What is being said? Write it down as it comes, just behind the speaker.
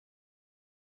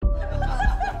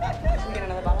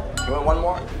You want one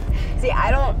more? See,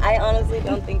 I honestly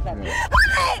don't think that.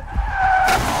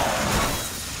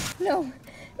 No,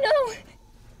 no.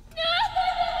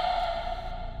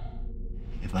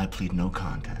 If I plead no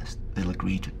contest, they'll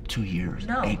agree to 2 years,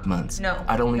 No. 8 months. No.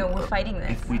 No, we're fighting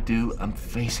this. If we do, I'm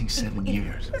facing 7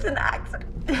 years. It's an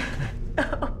accident.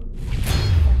 No.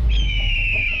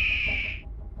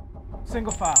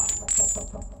 Single file.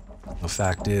 The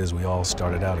fact is, we all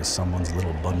started out as someone's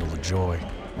little bundle of joy.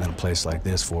 And a place like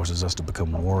this forces us to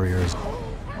become warriors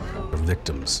or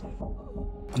victims.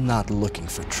 I'm not looking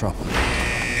for trouble.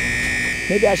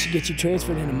 Maybe I should get you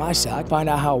transferred into my side, find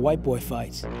out how a white boy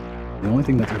fights. The only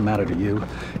thing that matter to you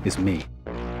is me.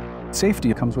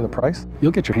 Safety comes with a price.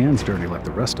 You'll get your hands dirty like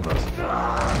the rest of us.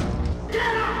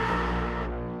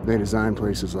 They design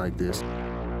places like this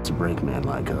to break men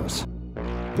like us.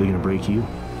 They're gonna break you.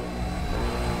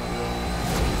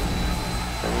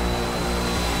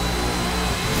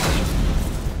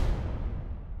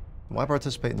 Why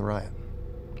participate in the riot?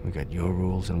 We got your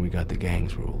rules and we got the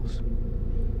gang's rules.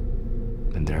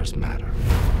 And theirs matter.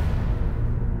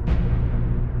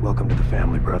 Welcome to the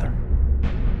family, brother.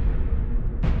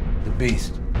 The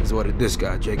Beast has ordered this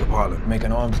guy, Jacob Harlan, make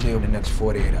an arms deal in the next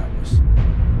 48 hours.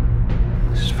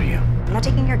 This is for you. I'm not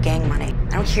taking your gang money. I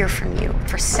don't hear from you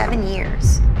for 7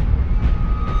 years.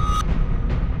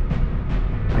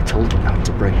 I told you not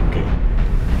to break a game.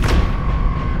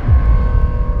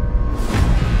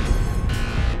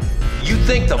 You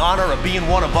think the honor of being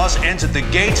one of us ends at the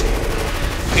gates?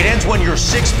 It ends when you're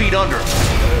 6 feet under.